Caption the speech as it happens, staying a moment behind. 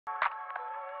Hi,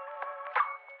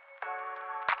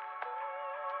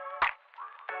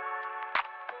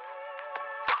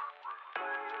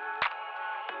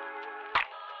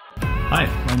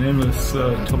 my name is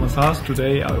Thomas Haas.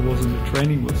 Today I was in the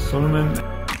training with Solomon.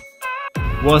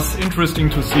 Was interesting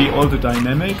to see all the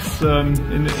dynamics in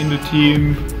the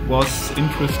team. Was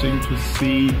interesting to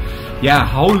see,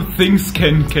 how things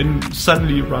can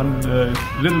suddenly run a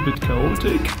little bit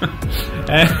chaotic,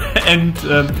 and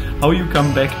how you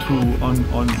come back to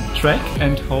on track,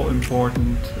 and how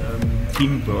important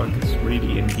teamwork is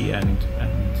really in the end,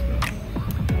 and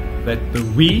that the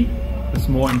we is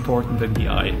more important than the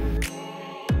I.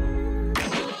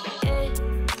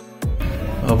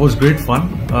 It was great fun.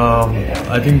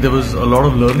 I think there was a lot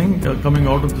of learning coming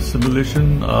out of the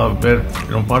simulation, where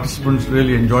participants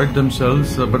really enjoyed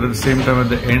themselves, but at the same time at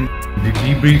the end the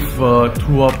debrief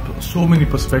threw up so many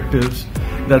perspectives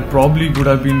that probably would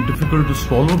have been difficult to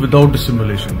swallow without the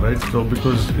simulation, right? So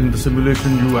because in the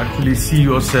simulation you actually see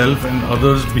yourself and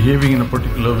others behaving in a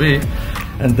particular way,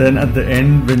 and then at the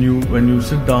end when you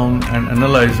sit down and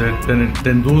analyze it,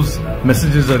 then those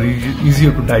messages are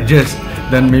easier to digest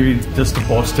than maybe just a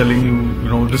boss telling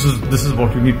you, this is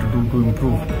what you need to do to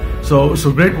improve.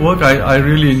 So great work. I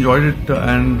really enjoyed it,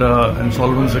 and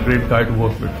Solomon's a great guy to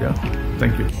work with. Yeah,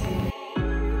 thank you.